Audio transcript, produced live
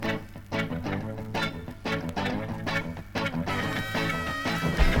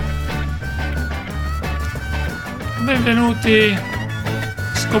Benvenuti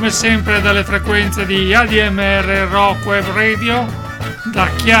come sempre dalle frequenze di ADMR Rock Web Radio da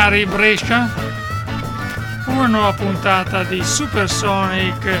Chiari, Brescia. Una nuova puntata di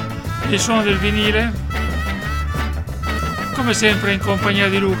Supersonic, il suono del vinile, come sempre in compagnia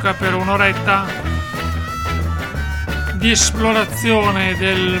di Luca per un'oretta di esplorazione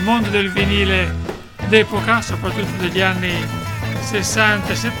del mondo del vinile d'epoca, soprattutto degli anni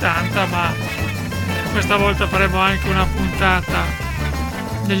 60 e 70, ma questa volta faremo anche una puntata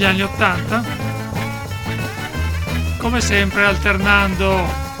negli anni 80, come sempre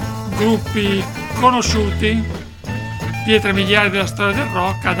alternando gruppi conosciuti, pietre miliari della storia del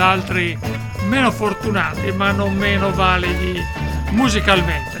rock, ad altri meno fortunati ma non meno validi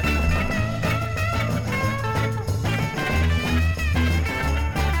musicalmente.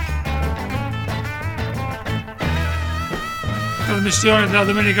 Trasmissione della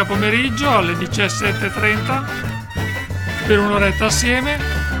domenica pomeriggio alle 17:30 per un'oretta assieme.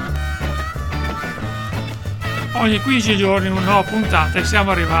 Ogni 15 giorni una nuova puntata e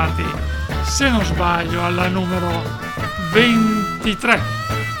siamo arrivati, se non sbaglio, alla numero 23.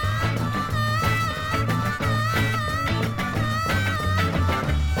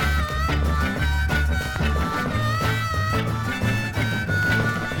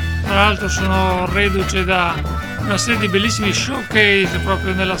 Tra l'altro sono reduce da una serie di bellissimi showcase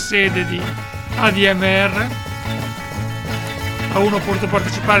proprio nella sede di ADMR. A uno ho potuto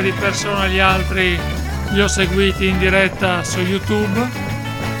partecipare di persona, agli altri li ho seguiti in diretta su YouTube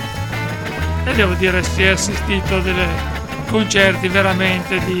e devo dire si è assistito a dei concerti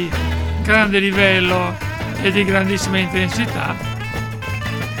veramente di grande livello e di grandissima intensità,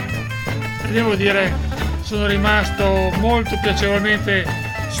 e devo dire sono rimasto molto piacevolmente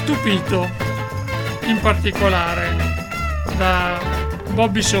stupito, in particolare da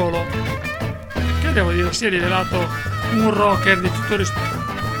Bobby Solo, che devo dire si è rivelato un rocker di tutto rispetto.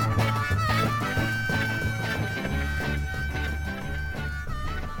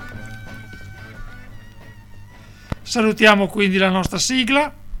 Salutiamo quindi la nostra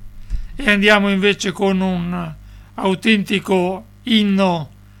sigla e andiamo invece con un autentico inno,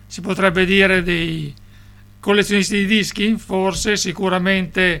 si potrebbe dire, dei collezionisti di dischi, forse,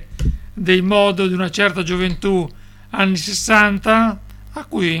 sicuramente dei modo di una certa gioventù anni 60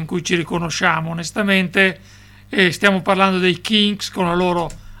 in cui ci riconosciamo onestamente, e stiamo parlando dei Kinks con la loro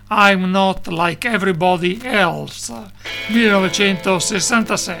I'm Not Like Everybody Else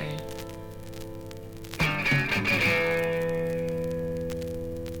 1966.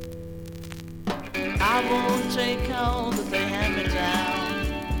 I won't take all that they hand me down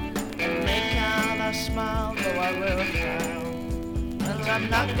and make out I smile though I wear a frown. I'm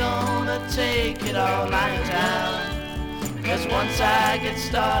not gonna take it all lying down, 'cause once I get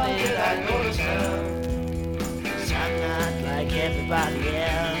started I go to town. 'Cause I'm not like everybody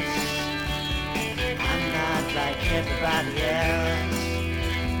else. I'm not like everybody else.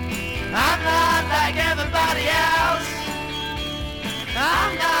 I'm not like everybody else.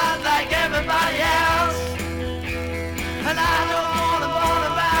 I'm not like everybody else. And I don't wanna run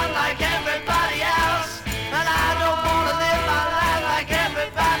around like everybody else. And I don't wanna live my life like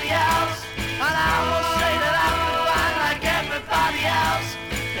everybody else. And I will say that I'm fine like everybody else.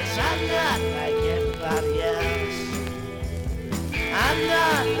 'Cause I'm not like everybody else. I'm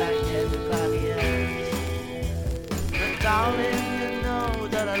not like everybody else. But darling, you know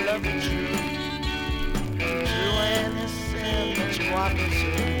that I love you true. Do anything that you want me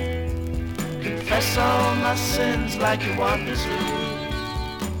to. Confess all my sins like you want me to.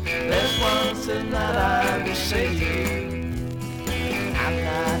 There's one thing that I will say to you. I'm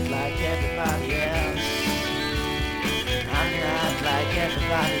not like everybody else. I'm not like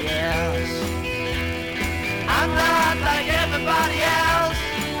everybody else. I'm not like everybody else.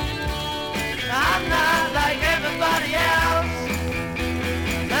 I'm not like everybody else.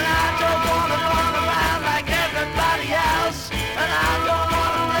 And I don't wanna run around like everybody else. And I don't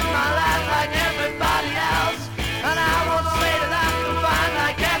wanna live my life like everybody else. And I won't say that I'm confined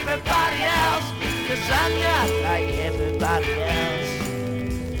like everybody else. 'Cause I'm not like everybody else.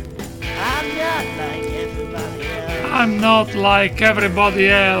 I'm not like everybody else. I'm Not Like Everybody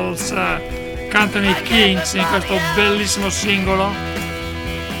Else, cantano i Kinks in questo bellissimo singolo.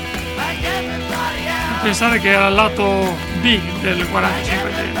 Pensare che era il lato B del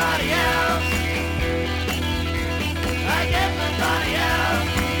 45 giri.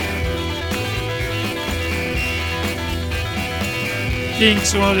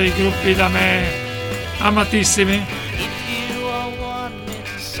 Kinks, uno dei gruppi da me amatissimi,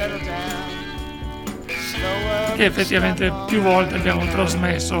 che effettivamente più volte abbiamo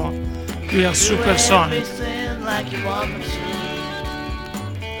trasmesso qui a Supersonic. like you want me to.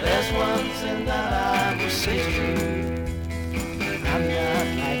 There's one thing that I will say to you. I'm not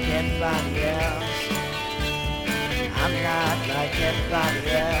like everybody else. I'm not like everybody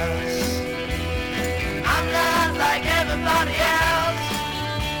else. I'm not like everybody else.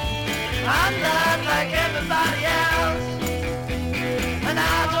 I'm not like everybody else. And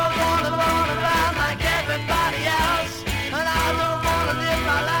I don't wanna run around like everybody else. And I don't wanna live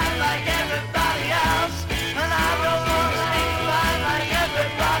my life like everybody else. And I don't wanna speak right like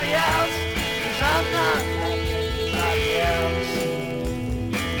everybody else. 'Cause I'm not like everybody else.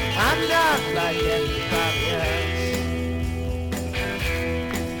 I'm not like everybody else.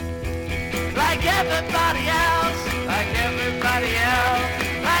 Like everybody else. Like everybody else.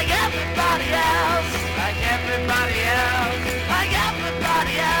 Like everybody else. Like everybody else. Like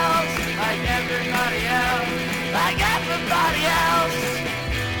everybody else. Like everybody else. Like everybody else.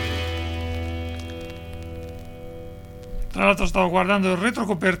 Tra l'altro stavo guardando il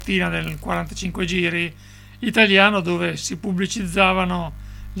retrocopertina del 45 giri italiano, dove si pubblicizzavano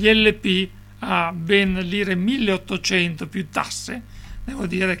gli LP a ben lire 1800 più tasse. Devo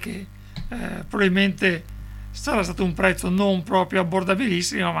dire che probabilmente sarà stato un prezzo non proprio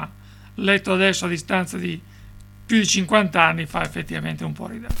abbordabilissimo, ma letto adesso a distanza di più di 50 anni fa effettivamente un po'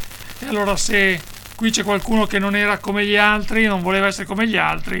 ridere. E allora, se qui c'è qualcuno che non era come gli altri, non voleva essere come gli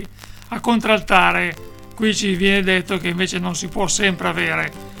altri, a contraltare qui ci viene detto che invece non si può sempre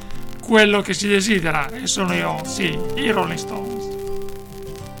avere quello che si desidera, e sono io, sì, i Rolling Stones.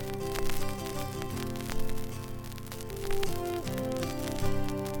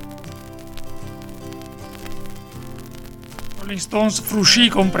 Rolling Stones frusci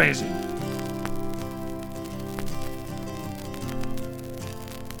compresi. I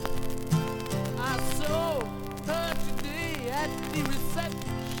saw her today at the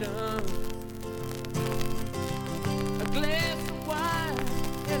reception. A glass of wine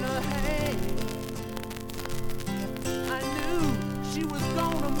in her hand. I knew she was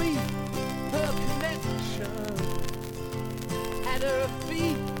gonna meet her connection. At her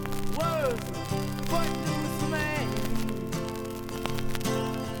feet was a footloose man.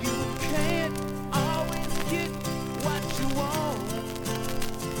 You can't always get what you want.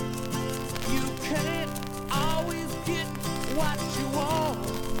 You can't always get what you want.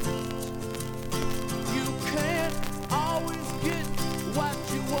 You can't always get what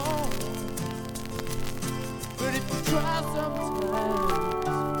you want. But if you try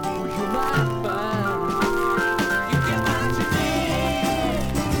sometimes, you might find you get what you need.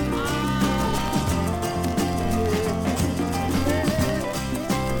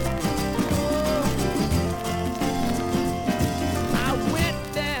 I went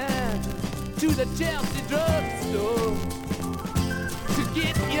down to the Chelsea drugstore to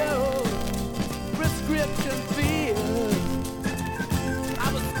get your prescription filled.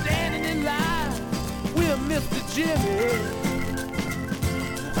 I was standing in line with Mr. Jimmy.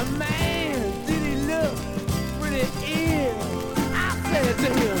 A man, did he look pretty ill? I said to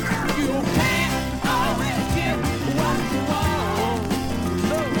him, you can't always get what you want.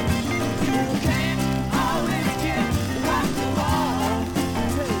 No, you can't always get what you want.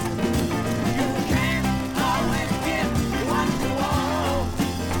 You can't always get what you want.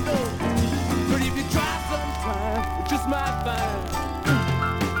 No, but if you try sometime, you just might find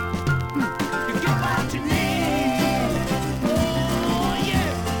you get what you need. Oh yeah.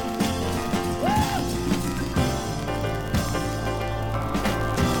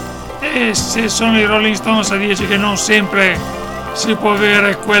 E se sono i Rolling Stones a dirci che non sempre si può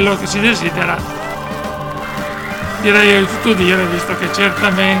avere quello che si desidera, direi di tutto dire, visto che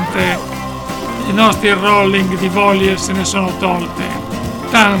certamente i nostri Rolling di voglie se ne sono tolte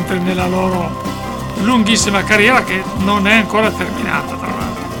tante nella loro lunghissima carriera, che non è ancora terminata, tra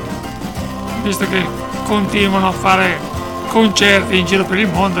l'altro, visto che continuano a fare concerti in giro per il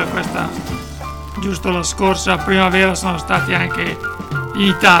mondo, e questa, giusto la scorsa primavera, sono stati anche in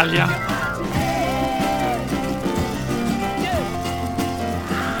Italia.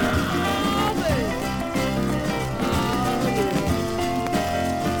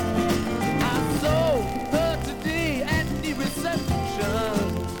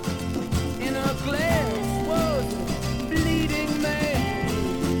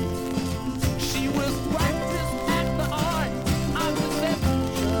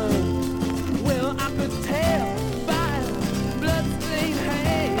 Well, I could tell by bloodstained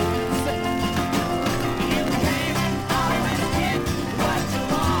hands.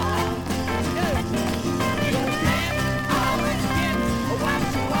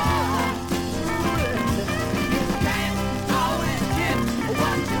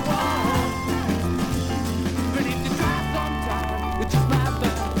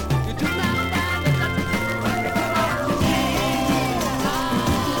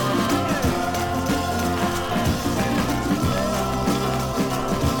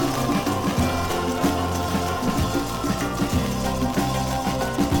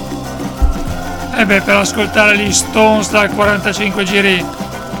 E beh, per ascoltare gli Stones da 45 giri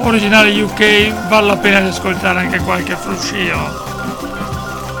originali UK vale la pena di ascoltare anche qualche fruscio.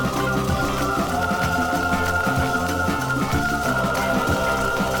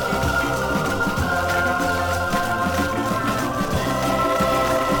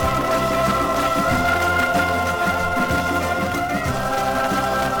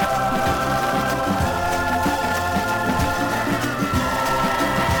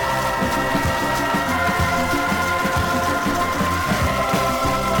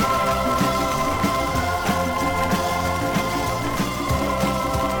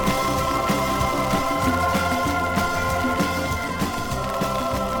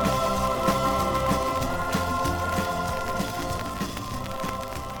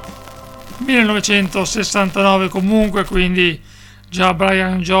 1969 comunque, quindi già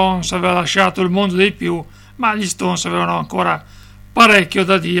Brian Jones aveva lasciato il mondo dei più, ma gli Stones avevano ancora parecchio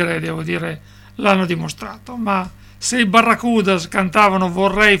da dire, devo dire, l'hanno dimostrato. Ma se i Barracudas cantavano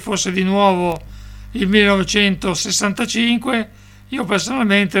Vorrei fosse di nuovo il 1965, io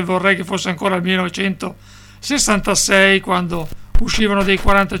personalmente vorrei che fosse ancora il 1966, quando uscivano dei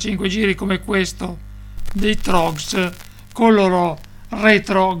 45 giri come questo dei Trogs con loro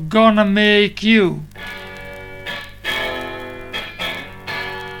retro Gonna Make You.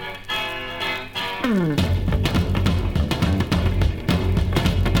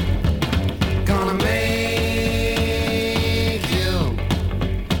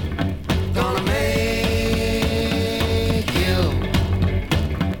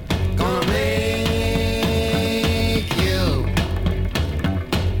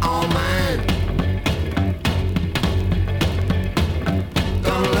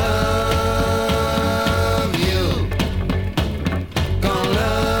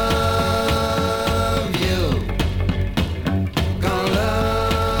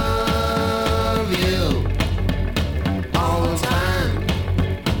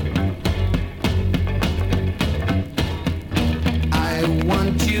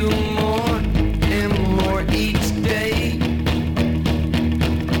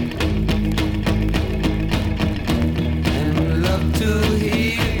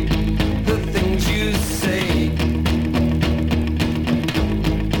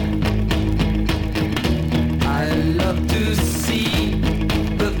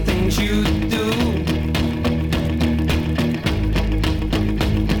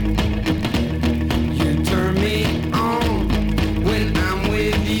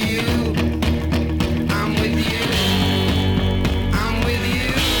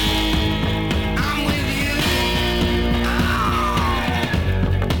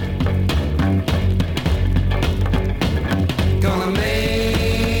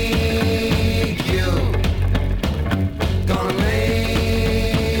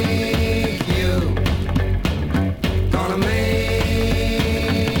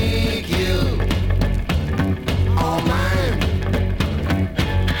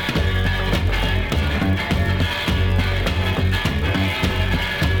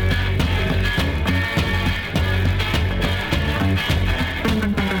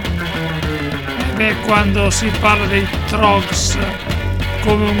 Quando si parla dei Trogs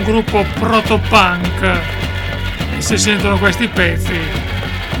come un gruppo proto-punk e si sentono questi pezzi,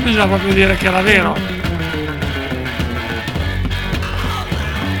 bisogna proprio dire che era vero.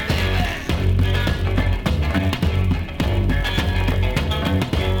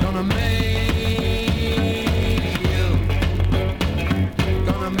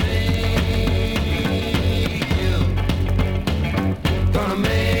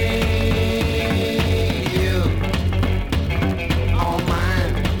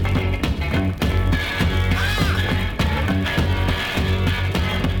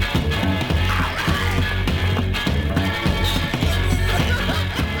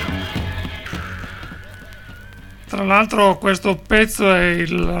 Tra l'altro questo pezzo è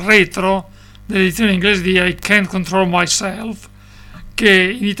il retro dell'edizione inglese di I Can't Control Myself, che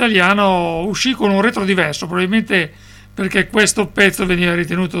in italiano uscì con un retro diverso, probabilmente perché questo pezzo veniva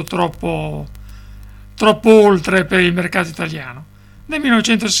ritenuto troppo oltre per il mercato italiano. Nel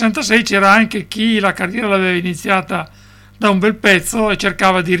 1966 c'era anche chi la carriera l'aveva iniziata da un bel pezzo e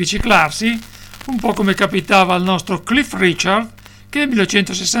cercava di riciclarsi, un po' come capitava al nostro Cliff Richard, che nel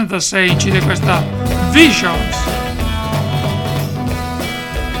 1966 incide questa Visions.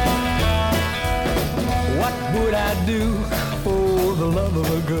 Do for the love of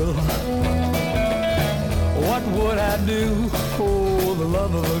a girl? What would I do for the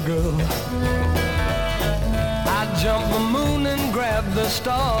love of a girl? I'd jump the moon and grab the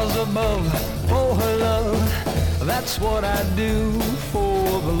stars above for her love. That's what I do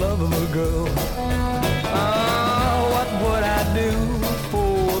for the love of a girl. Ah, what would I do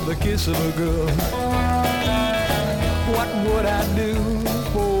for the kiss of a girl? What would I do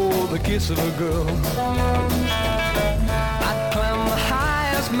for the kiss of a girl? I'd climb the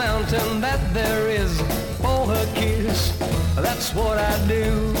highest mountain that there is for her kiss. That's what I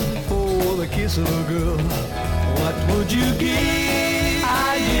do for the kiss of a girl. What would you give?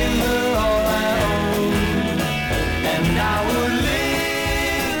 I give her all I own, and I would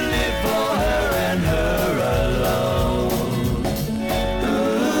live for her and her alone.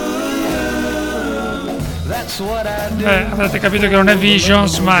 Ooh, that's what I do. Avete capito che non è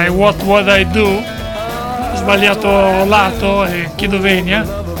Visions, ma è What Would I Do? Sbagliato lato e chiedo venia,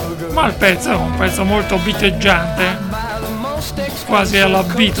 ma il pezzo è un pezzo molto biteggiante, quasi alla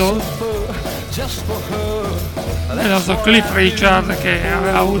Beatles. È il nostro Cliff Richard, che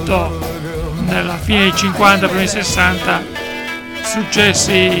aveva avuto nella fine dei 50, primi 60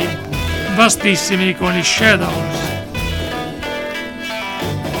 successi vastissimi con i Shadows.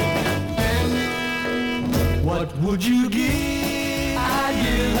 What would you give? I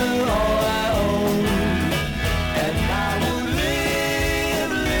give her all I own, and I would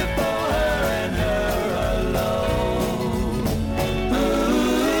live for her and her alone.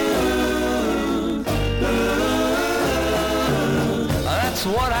 That's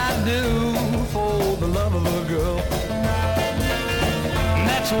what I do for the love of a girl.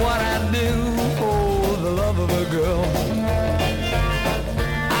 That's what I do for the love of a girl.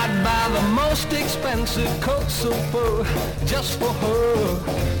 I'd buy the most expensive coats of fur just for her.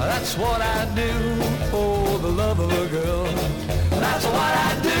 That's what I do for the love of a girl. That's what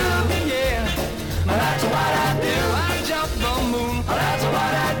I do, yeah. That's what I do. I jump the moon. That's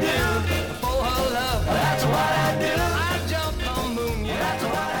what I do for her love. That's what I do. I jump the moon, yeah. That's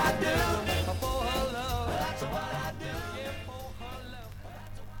what I do for her love. That's what I do, yeah, for her love.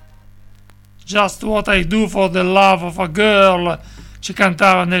 Just What I Do for the Love of a Girl ci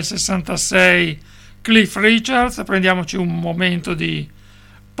cantava nel 66 Cliff Richards. Prendiamoci un momento di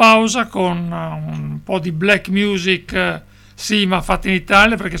pausa con un po' di black music, sì, ma fatta in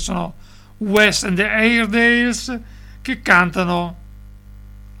Italia, perché sono Wes and the Airedales che cantano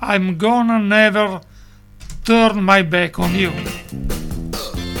I'm Gonna Never Turn My Back on You.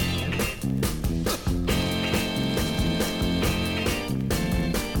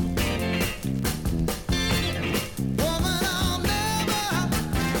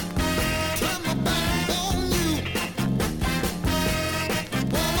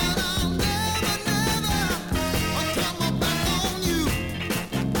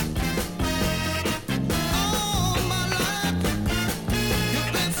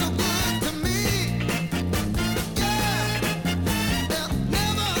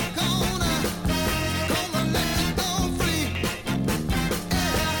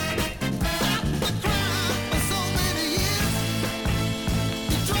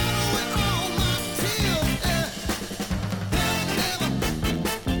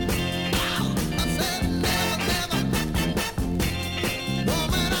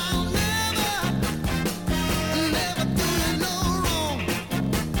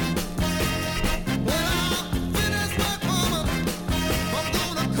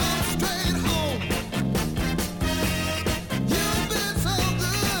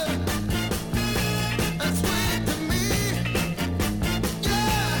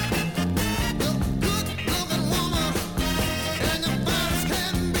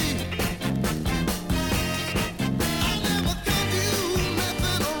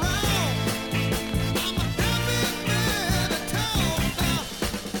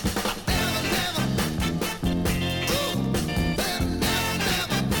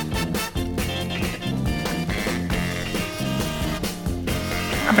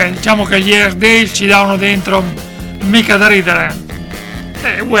 Vabbè, diciamo che gli Airedale ci davano dentro mica da ridere,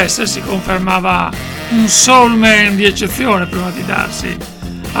 e Wes si confermava un soul man di eccezione prima di darsi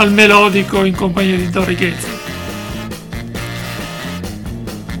al melodico in compagnia di Don Righezzi.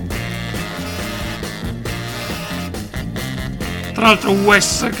 Tra l'altro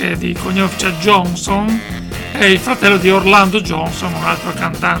Wes, che di cognome Johnson, è il fratello di Orlando Johnson, un altro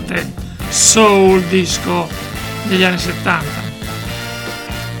cantante soul disco degli anni 70.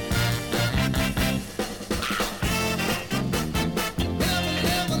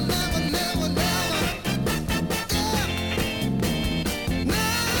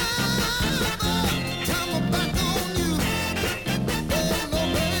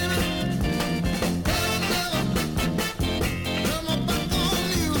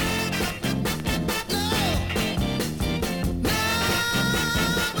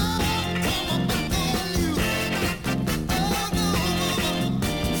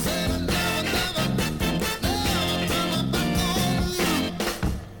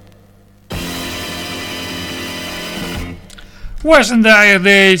 Western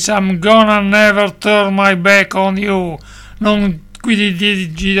Days, I'm gonna never turn my back on you. Non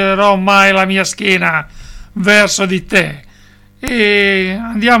girerò mai la mia schiena verso di te. E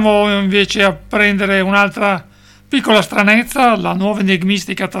andiamo invece a prendere un'altra piccola stranezza, la nuova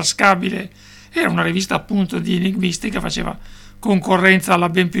enigmistica tascabile. Era una rivista appunto di enigmistica, faceva concorrenza alla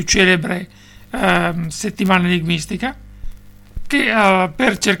ben più celebre settimana enigmistica, che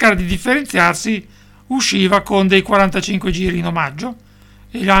per cercare di differenziarsi usciva con dei 45 giri in omaggio,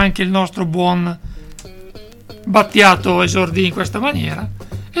 e anche il nostro buon Battiato esordì in questa maniera,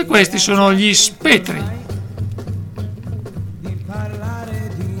 e questi sono gli Spettri.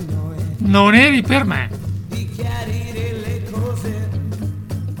 Non eri per me. Di chiarire le cose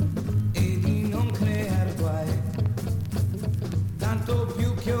e di non crear guai, tanto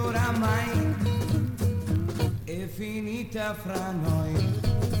più che oramai è finita fra noi.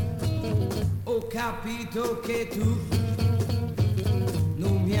 Ho capito che tu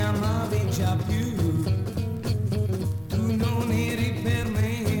non mi amavi già più, tu non eri per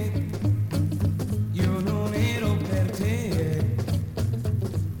me, io non ero per te,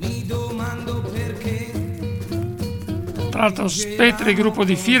 mi domando perché. Tra l'altro Spettri, gruppo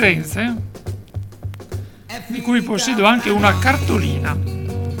di Firenze, di cui possiedo anche una cartolina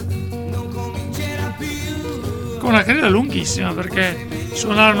con una carriera lunghissima, perché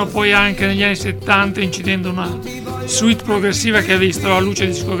suonarono poi anche negli anni 70, incidendo una suite progressiva che ha visto la luce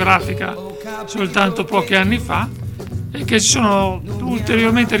discografica soltanto pochi anni fa, e che si sono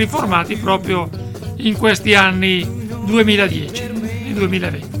ulteriormente riformati proprio in questi anni 2010 e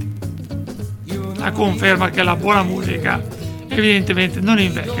 2020. La conferma che la buona musica evidentemente non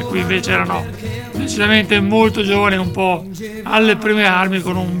invecchia. Qui invece erano decisamente molto giovani, un po' alle prime armi,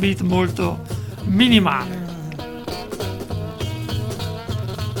 con un beat molto minimale.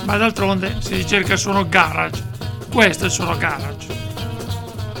 Ma d'altronde si ricerca il suono garage, questo è il suono garage.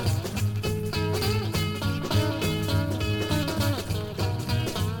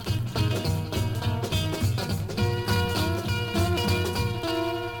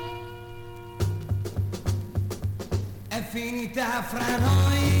 È finita fra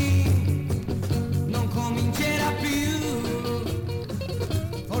noi, non comincerà più,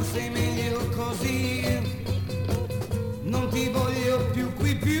 forse è meglio così, non ti voglio più qui,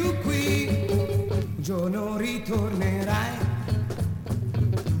 un giorno ritornerai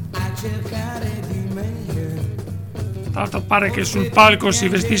a cercare di me. Tra l'altro pare che sul palco si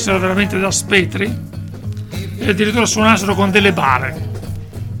vestissero veramente da Spettri e addirittura suonassero con delle bare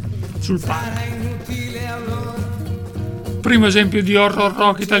sul palco. Sarà inutile allora, Primo esempio di horror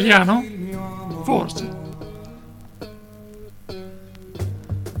rock italiano? Forse.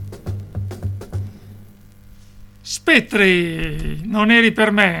 Spettri, non eri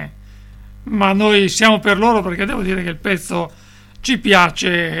per me, ma noi siamo per loro, perché devo dire che il pezzo ci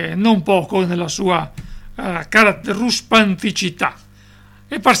piace non poco nella sua ruspanticità.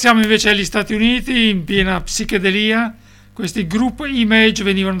 E passiamo invece agli Stati Uniti, in piena psichedelia. Questi Group Image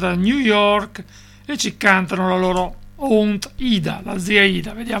venivano da New York e ci cantano la loro Aunt Ida, la zia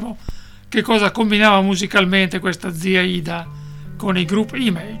Ida. Vediamo che cosa combinava musicalmente questa zia Ida con i Group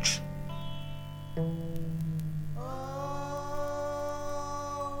Image.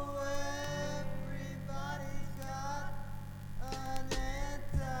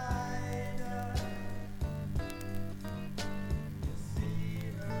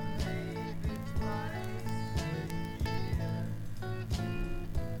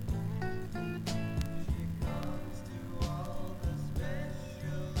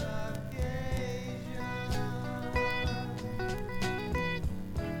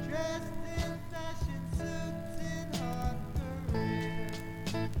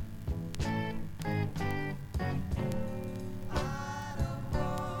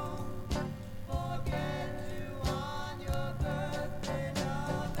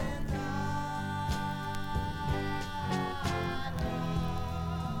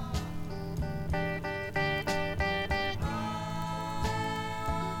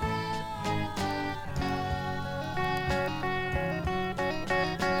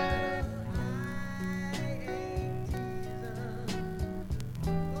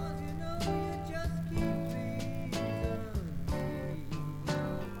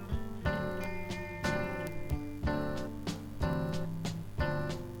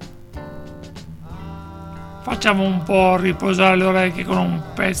 Facciamo un po' riposare le orecchie con un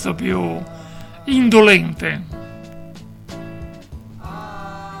pezzo più indolente.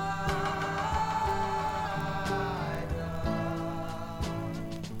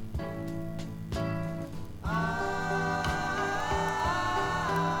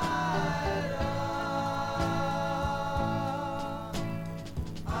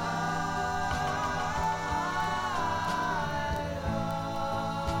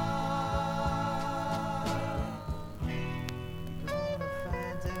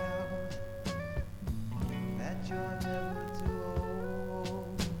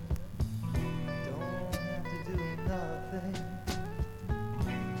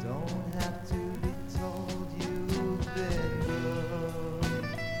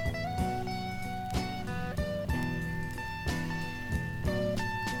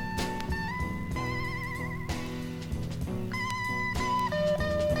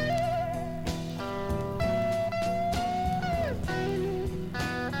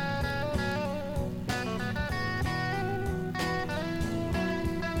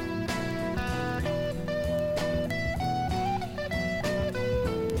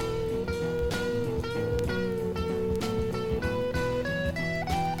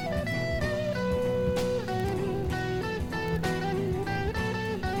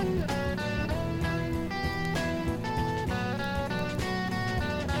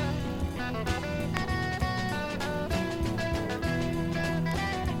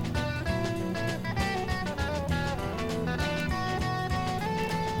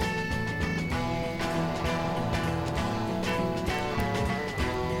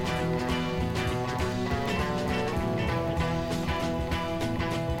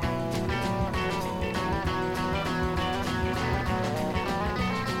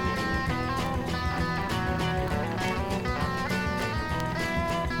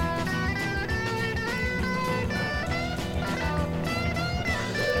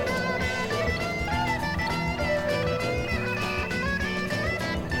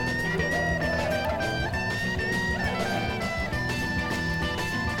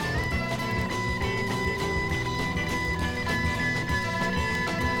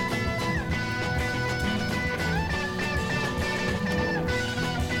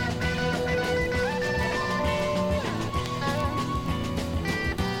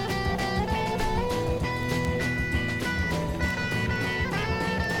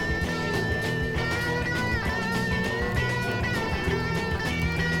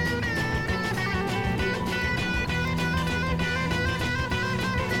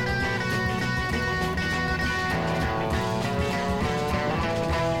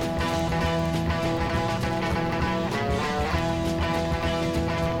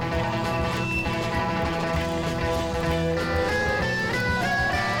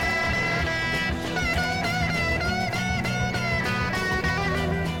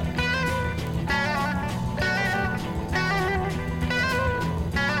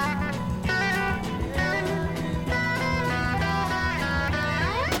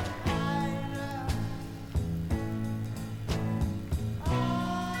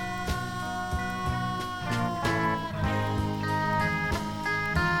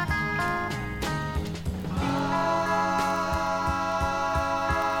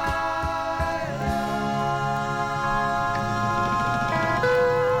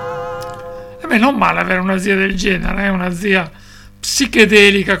 Beh, non male avere una zia del genere, una zia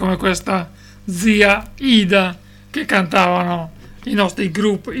psichedelica come questa zia Ida che cantavano i nostri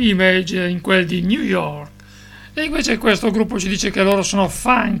group Image in quel di New York. E invece questo gruppo ci dice che loro sono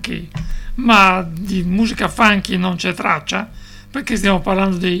funky, ma di musica funky non c'è traccia, perché stiamo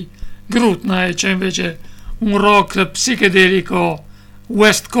parlando dei Grutna e c'è invece un rock psichedelico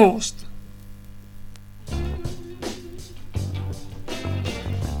West Coast.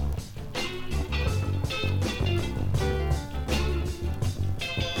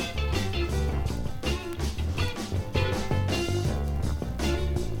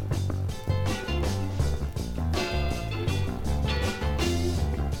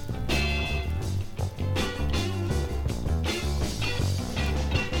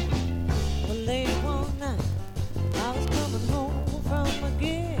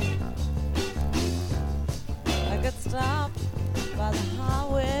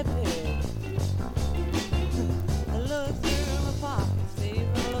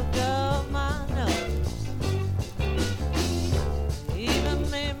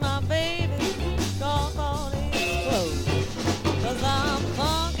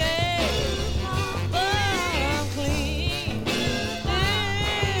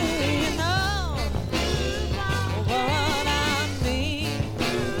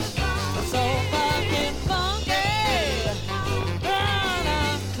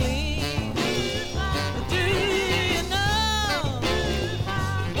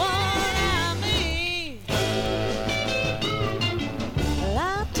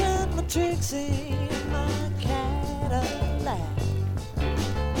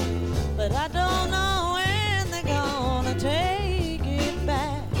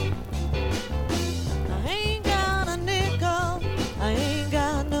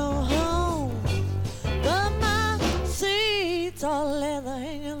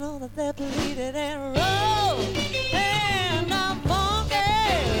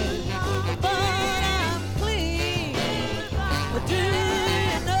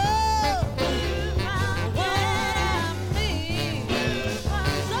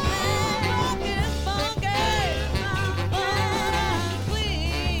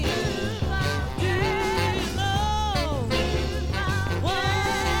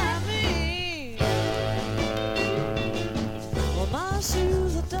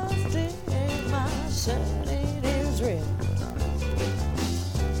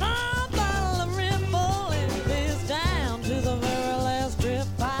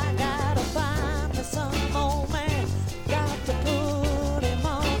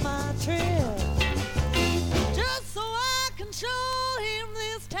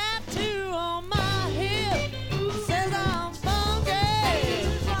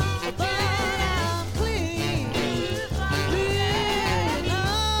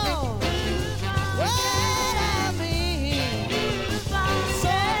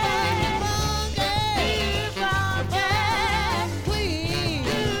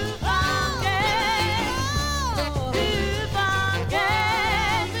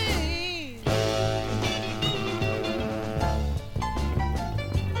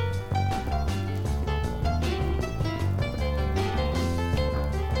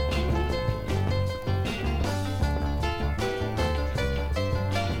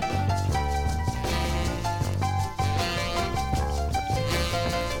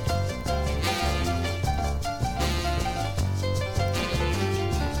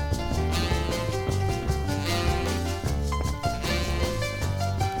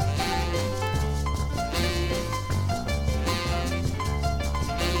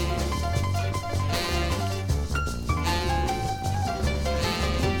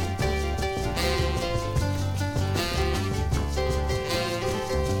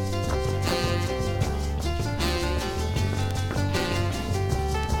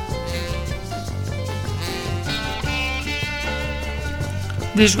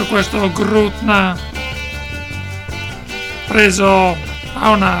 Disco questo Grutna preso a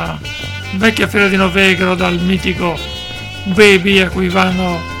una vecchia fiera di Novegro dal mitico Baby, a cui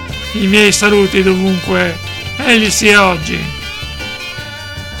vanno i miei saluti dovunque egli sia oggi.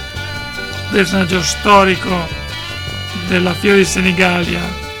 Personaggio storico della Fiera di Senigallia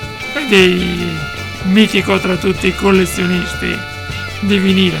e dei mitico tra tutti i collezionisti di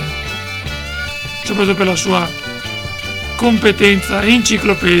vinile, soprattutto per la sua competenza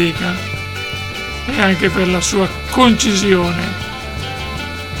enciclopedica e anche per la sua concisione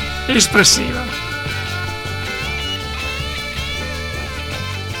espressiva.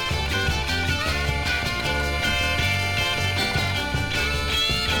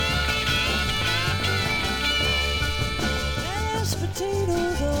 Mashed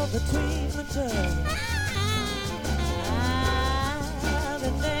potatoes so between the two. I've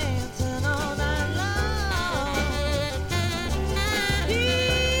been dancing all night long.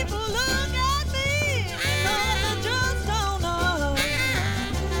 People look at me, cause I just don't know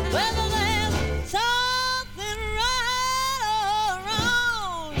whether there's something right or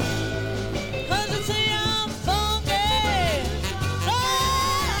wrong. Cause you see I'm funky, so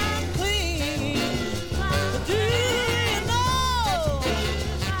I'm clean. But do you know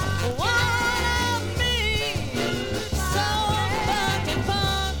what I mean? So fucking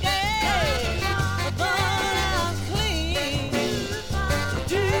funky, but I'm clean.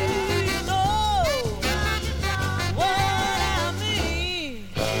 Do you know what I mean?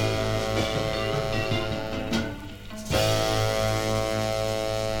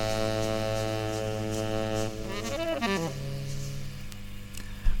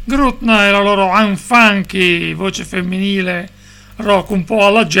 Grutna e la loro unfunky, voce femminile, rock un po'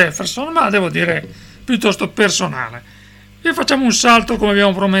 alla Jefferson, ma devo dire piuttosto personale. E facciamo un salto come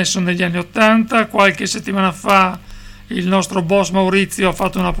abbiamo promesso negli anni '80. Qualche settimana fa il nostro boss Maurizio ha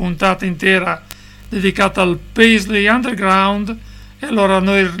fatto una puntata intera dedicata al Paisley Underground e allora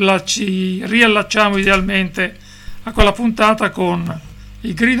noi ci riallacciamo idealmente a quella puntata con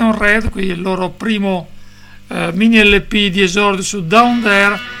i Green on Red, qui il loro primo mini LP di esordio su Down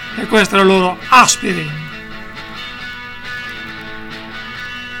There, e questo è il loro Aspirin.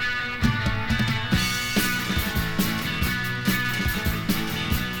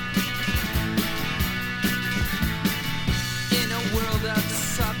 In a world of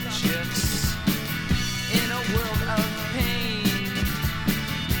subjects, in a world of pain,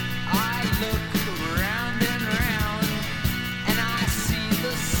 I look round and round and I see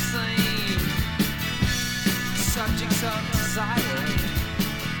the same subjects of desire,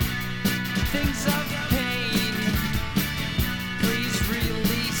 things of pain. Please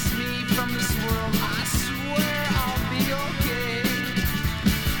release me from this world, I swear I'll be okay.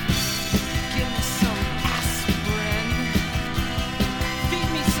 Give me some aspirin, feed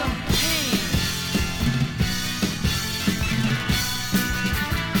me some pain.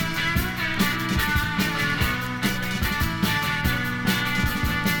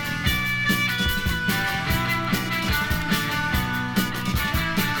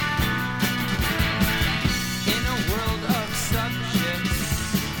 In a world of subjects,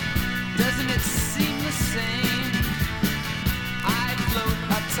 doesn't it seem the same? I float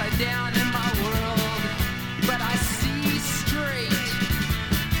upside down in my world, but I see straight.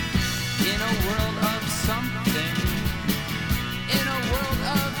 In a world of something, in a world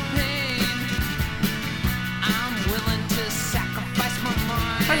of pain, I'm willing to sacrifice my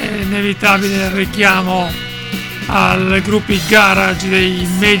mind. È inevitabile il richiamo ai gruppi garage dei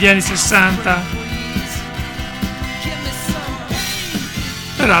media anni 60, Give me some pain.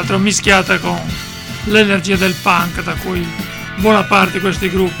 peraltro mischiata con l'energia del punk da cui buona parte di questi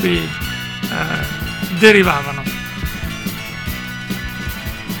gruppi derivavano.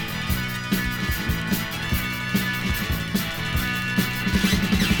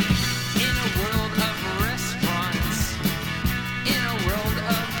 In a world of restaurants, in a world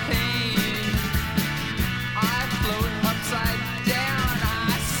of pain, I float upside down,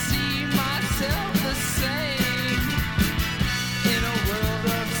 I see myself the same. In a world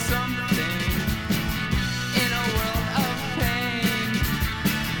of something, in a world of pain,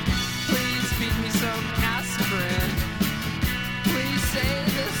 please feed me some aspirin, please say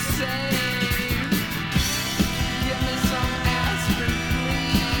the same. Give me some aspirin,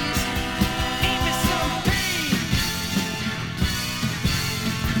 please. Give me some pain.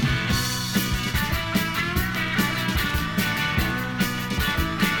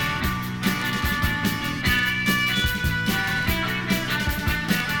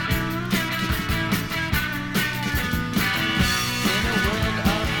 In a world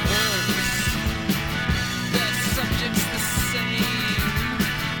of verbs, the subject's the same.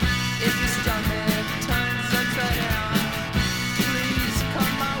 If your stomach turns upside down, please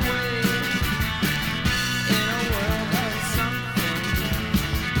come my way. In a world of something,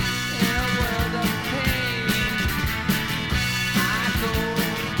 in a world of pain, I go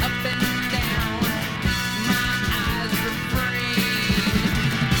up and down, my eyes refrain.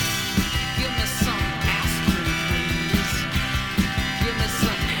 Give me some aspirin, please. Give me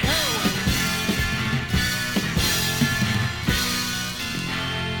some heroin.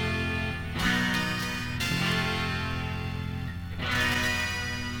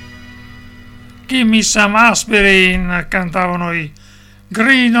 Give me some aspirin, cantavano i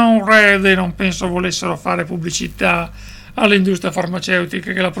Green on Red, e non penso volessero fare pubblicità all'industria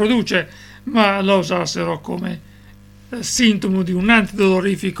farmaceutica che la produce, ma lo usassero come sintomo di un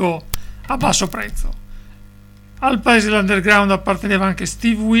antidolorifico a basso prezzo. Al paese dell'underground apparteneva anche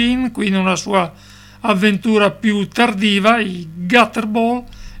Steve Wynn, quindi una sua avventura più tardiva, i Gutterball,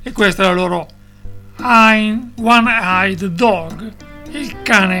 e questa è la loro One-Eyed Dog, il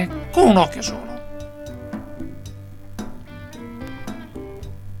cane con un occhio solo.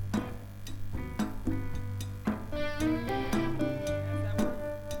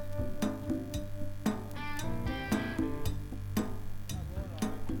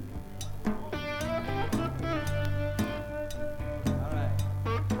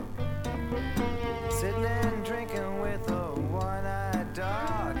 Sitting and drinking with a one-eyed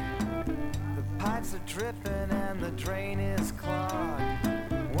dog. The pipes are dripping and the drain is clogged.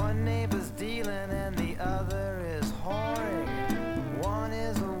 One neighbor's dealing and the other is whoring. One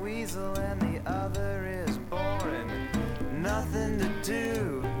is a weasel and the other is boring. Nothing to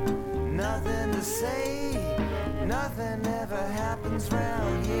do, nothing to say. Nothing ever happens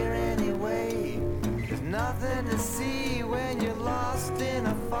round here anyway. There's nothing to see when you're lost in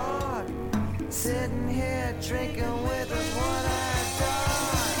a fog. Sitting here drinking with a one-eyed dog.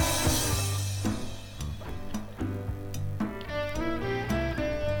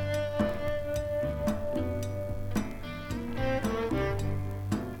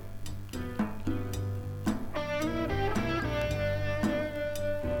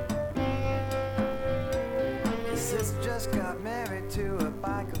 His sister just got married to a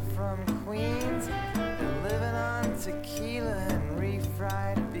biker from Queens. They're living on tequila and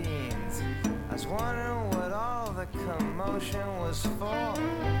refried beans. I was wondering what all the commotion was for,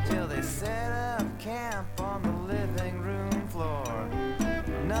 till they set up camp on the living room floor.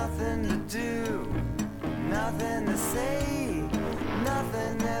 Nothing to do, nothing to say.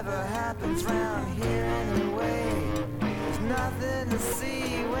 Nothing ever happens round here anyway. There's nothing to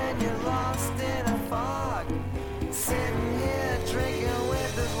see when you're lost in a fog. Sitting here drinking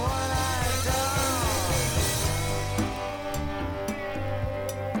with this one-eyed dog.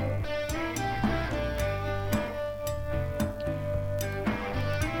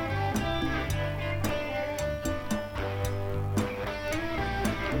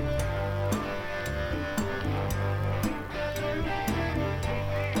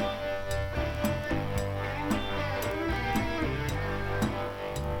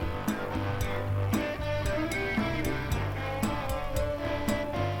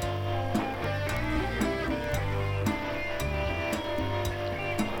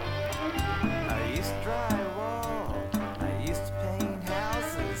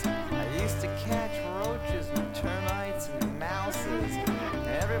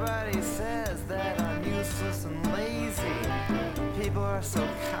 So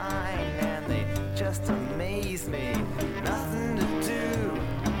kind and they just amaze me. Nothing to do,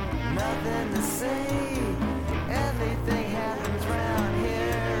 nothing to say. Everything happens round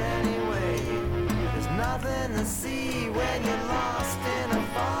here anyway. There's nothing to see when you're lost in a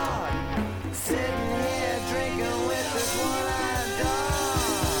fog. Sitting here drinking with this one-eyed dog.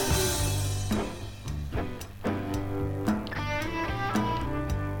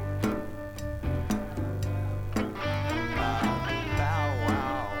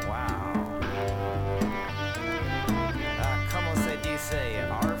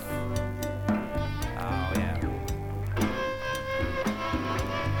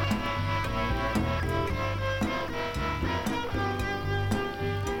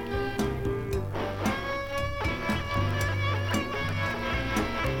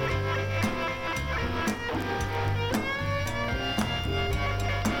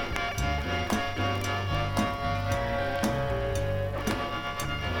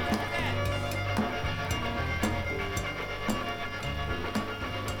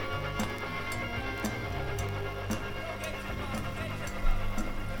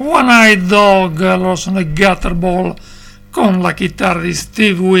 One-Eyed Dog, allora sono i Gutterball con la chitarra di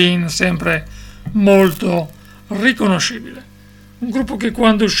Steve Wynn, sempre molto riconoscibile. Un gruppo che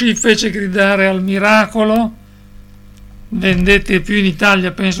quando uscì fece gridare al miracolo, vendette più in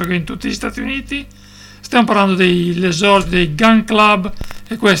Italia penso che in tutti gli Stati Uniti. Stiamo parlando dell'esordio dei Gun Club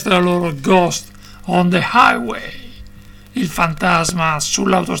e questa è la loro Ghost on the Highway, il fantasma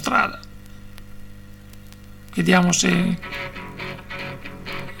sull'autostrada. Vediamo se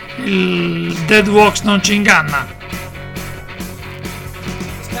il Dead Wax non ci inganna.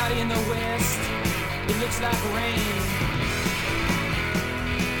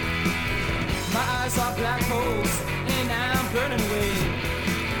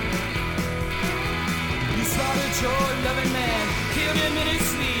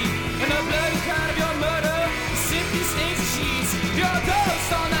 Your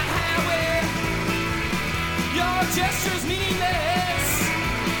ghost on the highway, your gestures meaningless.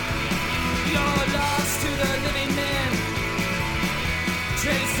 You're lost to the living man.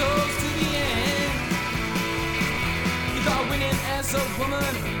 Trade souls to the end. You thought winning as a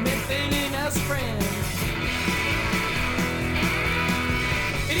woman meant failing as a friend.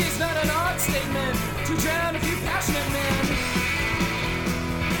 It is not an art statement to drown a few passionate men.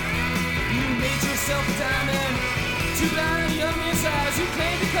 You made yourself a diamond to blind young men's eyes who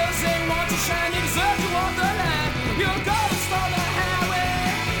claim because they want to shine they deserve to walk the line. Your goals for the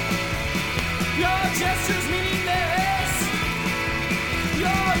highway. Your gestures meaningless.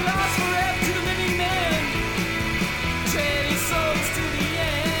 You're lost forever to the living man. Trading souls to the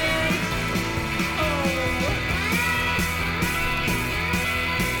end.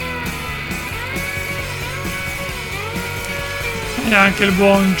 E anche il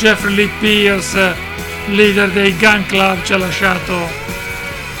buon Jeffrey Lee Pierce, leader dei Gun Club, ci ha lasciato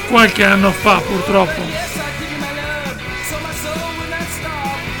qualche anno fa purtroppo.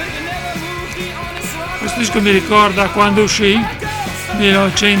 Questo disco mi ricorda quando uscì,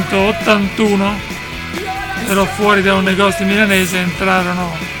 1981, ero fuori da un negozio milanese,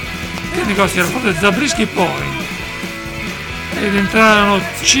 entrarono, che negozio era? Proprio Zabrischi poi, ed entrarono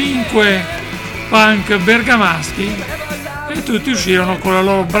 5 punk bergamaschi e tutti uscirono con la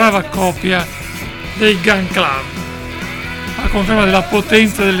loro brava coppia dei Gun Club, a conferma della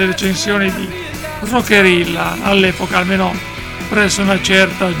potenza delle recensioni di Rockerilla all'epoca, almeno presso una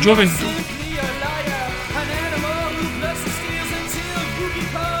certa gioventù.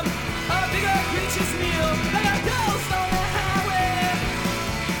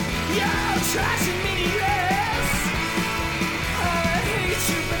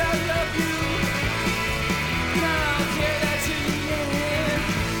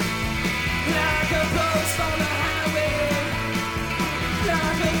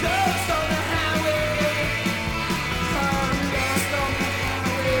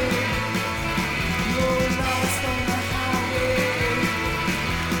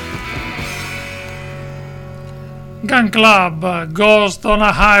 Gun Club, Ghost on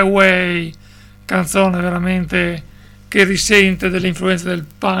a Highway, canzone veramente che risente dell'influenza del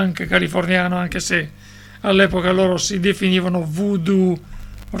punk californiano, anche se all'epoca loro si definivano voodoo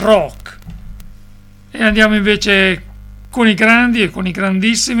rock. E andiamo invece con i grandi e con i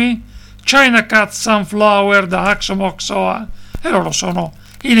grandissimi, China Cat Sunflower da Axomoxoa, e loro sono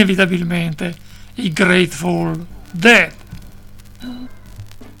inevitabilmente i Grateful Dead.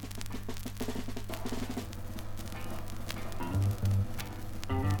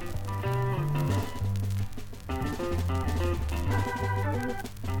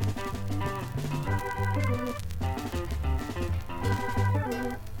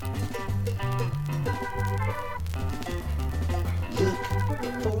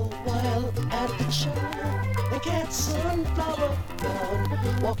 Sunflower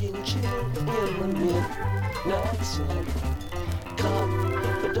brown, walking chill in the midnight sun. Come,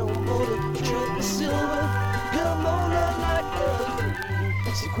 but don't hold it, tread the silver. Come on out like a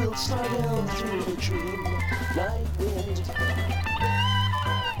green sequel, slide down through the dream night wind.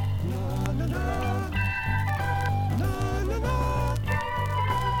 Na na na, na na na, na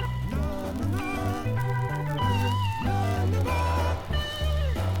na na, na na na.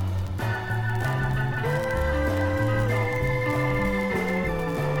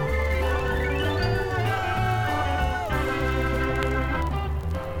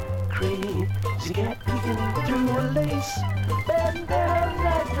 You get peeking through a lace, bend down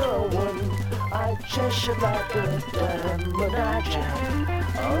like a one. I Cheshire like a diamond I jam.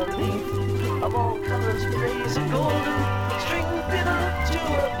 A leaf of all colors, blazing golden, string fiddle to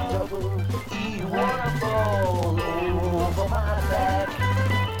a double. You wanna fall over my back.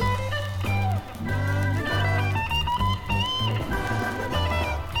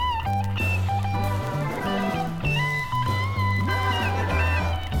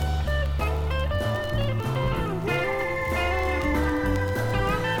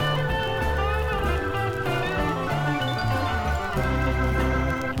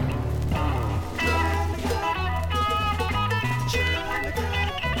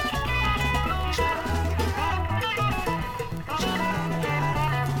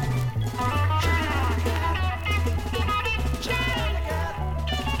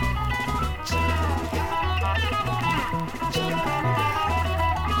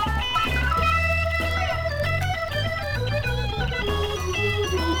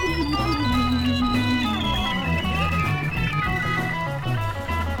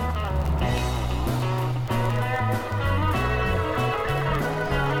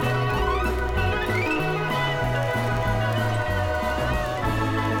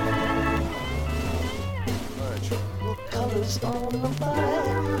 on the vine,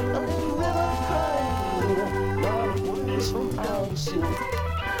 a little river crying, not a word from out silk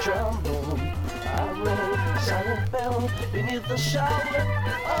trombone. I rang silent bell beneath the shower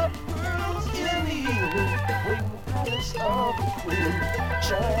of pearls in the evening, waiting palace of the Queen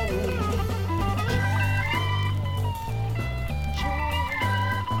Chinese.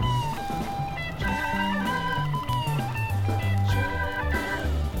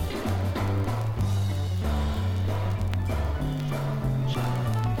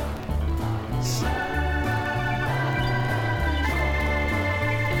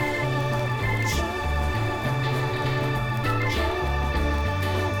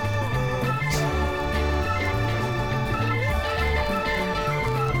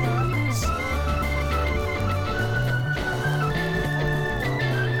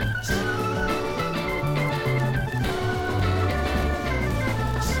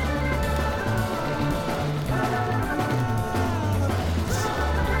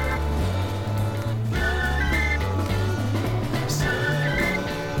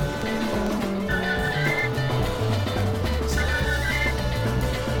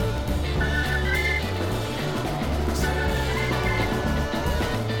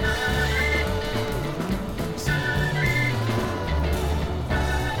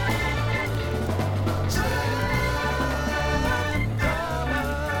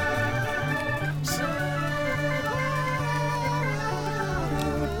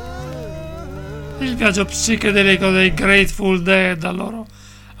 Il viaggio psichedelico dei Grateful Dead, dal loro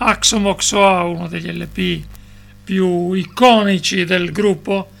Axomoxoa, uno degli LP più iconici del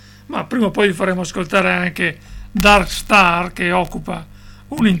gruppo, ma prima o poi vi faremo ascoltare anche Dark Star, che occupa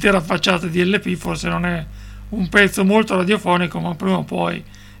un'intera facciata di LP. Forse non è un pezzo molto radiofonico, ma prima o poi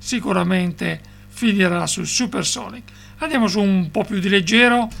sicuramente finirà su Supersonic. Andiamo su un po' più di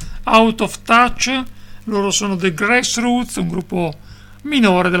leggero, Out of Touch. Loro sono The Grassroots, un gruppo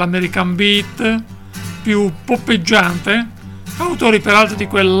minore dell'American Beat, più poppeggiante, autori peraltro di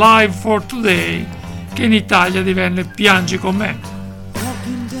quel Live for Today che in Italia divenne Piangi con me.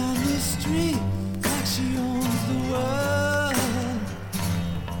 Walking down the street like she owns the world.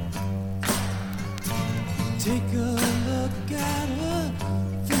 Take a look at her,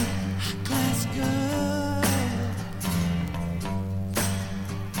 think high-class girl.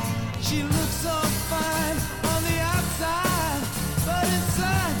 She looks so fine on the outside, but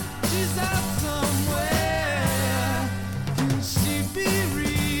inside she's out somewhere. Can she be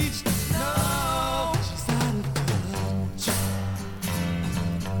reached? No, she's out of touch.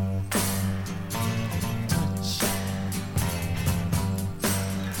 Touch.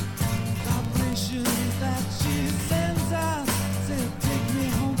 Vibration that she sends out, say take me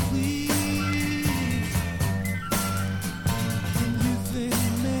home please. And you think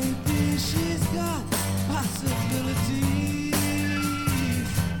maybe she's got possibilities.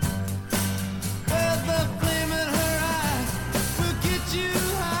 Well, the flame in her eyes will get you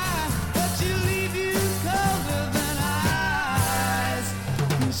high, but she'll leave you colder than ice.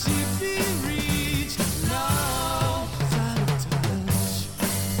 Can she be reached? No, she's out of touch.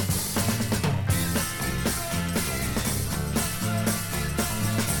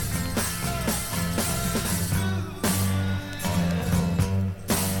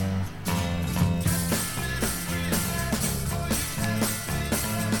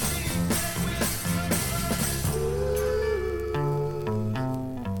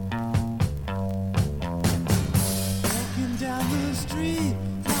 Walking down the street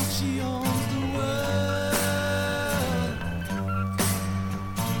like she owns the world.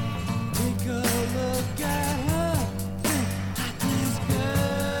 Take a look at her, think hot-class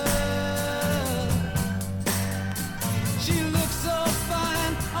girl. She looks so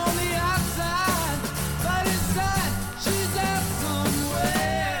fine on the outside, but inside she's out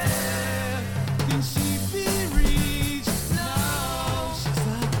somewhere. Can she be reached? No, she's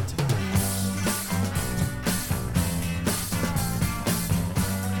out of touch.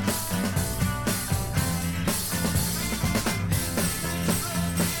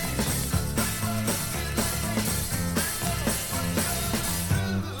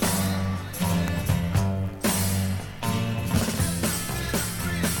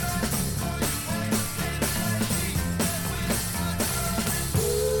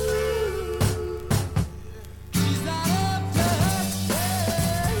 She's out of touch.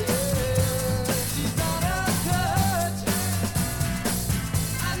 She's out of touch.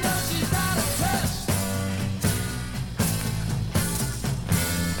 I know she's out of touch.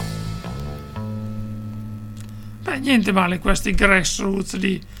 Beh, niente male questi Grassroots,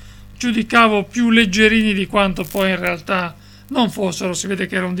 li giudicavo più leggerini di quanto poi in realtà non fossero. Si vede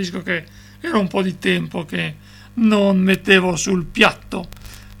che era un disco che era un po' di tempo che non mettevo sul piatto.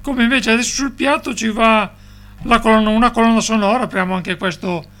 Come invece adesso sul piatto ci va una colonna sonora. Apriamo anche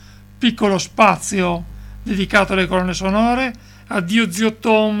questo piccolo spazio dedicato alle colonne sonore. Addio zio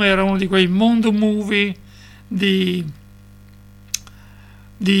Tom era uno di quei mondo movie di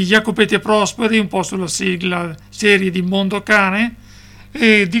Jacopetti e Prosperi, un po' sulla serie di Mondo Cane,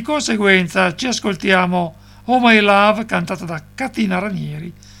 e di conseguenza ci ascoltiamo Oh My Love, cantata da Catina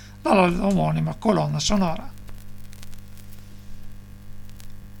Ranieri dalla omonima colonna sonora.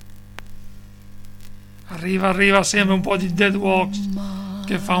 Arriva sempre un po' di Dead Wax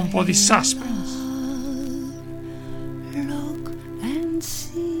che fa un po' di suspense. Look and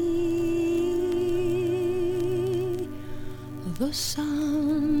see the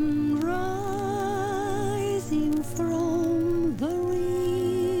sun rising from the river.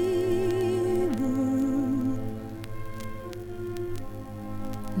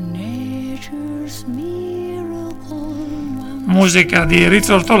 Nature's miracle. Musica di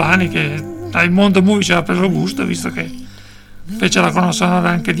Rizzo Ortolani, che dal mondo movie ci ha preso gusto, visto che fece la colonna sonora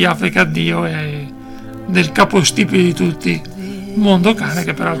anche di Africa Addio e del capostipite di tutti, Mondo Cane,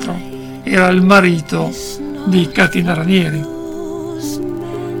 che peraltro era il marito di Catina Ranieri.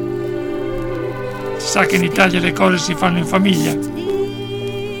 Si sa che in Italia le cose si fanno in famiglia. In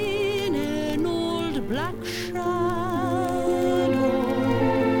an old black shadow,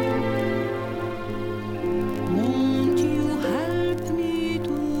 won't you help me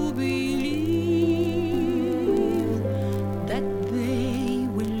to believe that they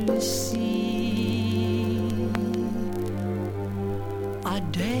will see a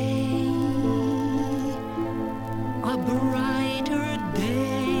day, a brighter day,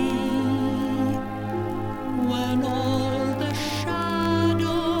 when all the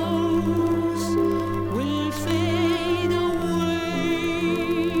shadows will fade away.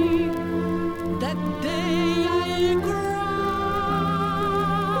 That day I'll cry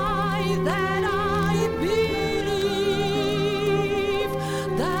that I believe,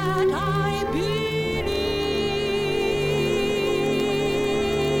 that I believe.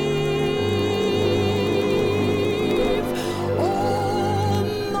 Oh,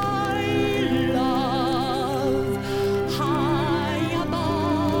 my love, high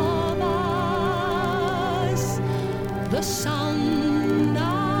above us, the sun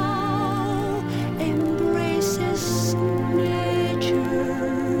now embraces nature,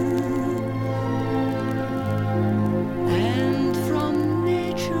 and from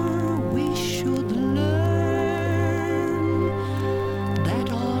nature we should learn that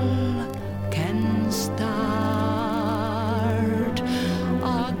all can start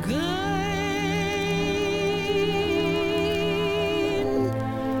again,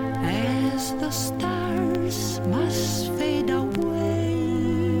 as the stars must fade away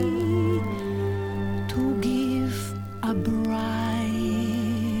to give a bright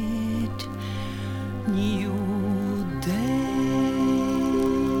new day.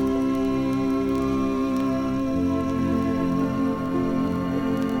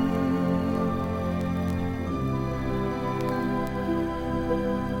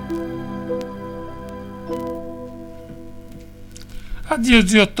 Addio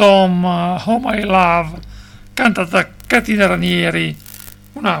zio Tom, Oh My Love, cantata da Catina Ranieri,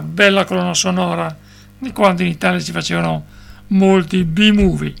 una bella colonna sonora di quando in Italia si facevano molti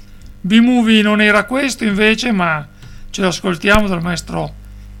B-movie. B-movie non era questo invece, ma ce lo ascoltiamo dal maestro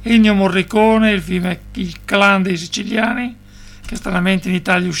Ennio Morricone, il film è Il clan dei siciliani, che stranamente in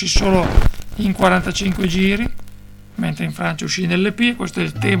Italia uscì solo in 45 giri, mentre in Francia uscì nell'EP, e questo è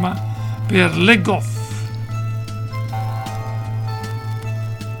il tema per Le Goff.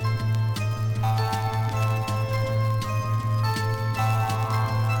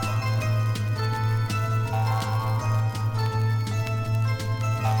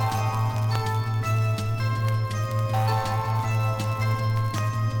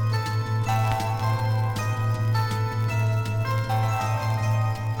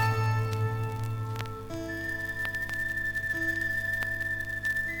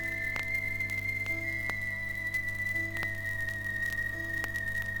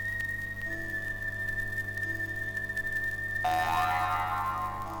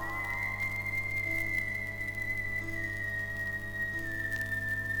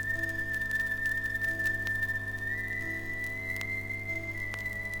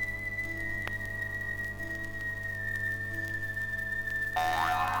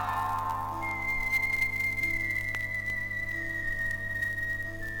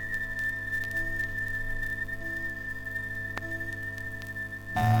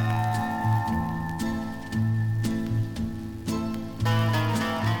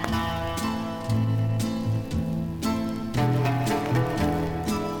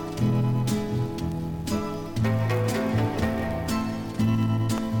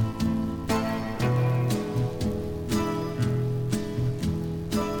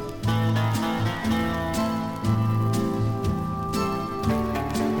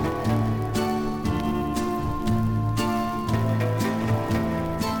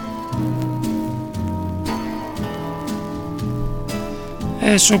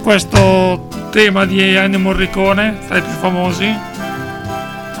 E su questo tema di Ennio Morricone, tra i più famosi,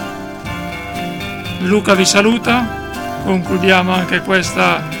 Luca vi saluta. Concludiamo anche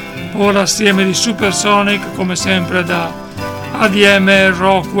questa ora assieme di Supersonic, come sempre da ADM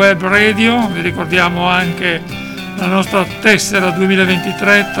Rock Web Radio. Vi ricordiamo anche la nostra tessera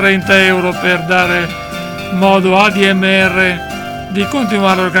 2023, 30 euro per dare modo a ADMR di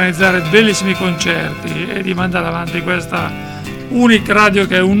continuare a organizzare bellissimi concerti e di mandare avanti questa unica radio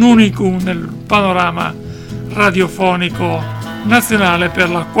che è un unicum nel panorama radiofonico nazionale per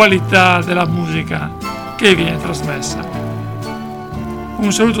la qualità della musica che viene trasmessa.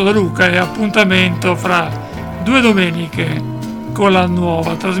 Un saluto da Luca e appuntamento fra 2 domeniche con la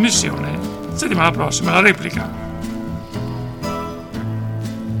nuova trasmissione. Settimana prossima la replica.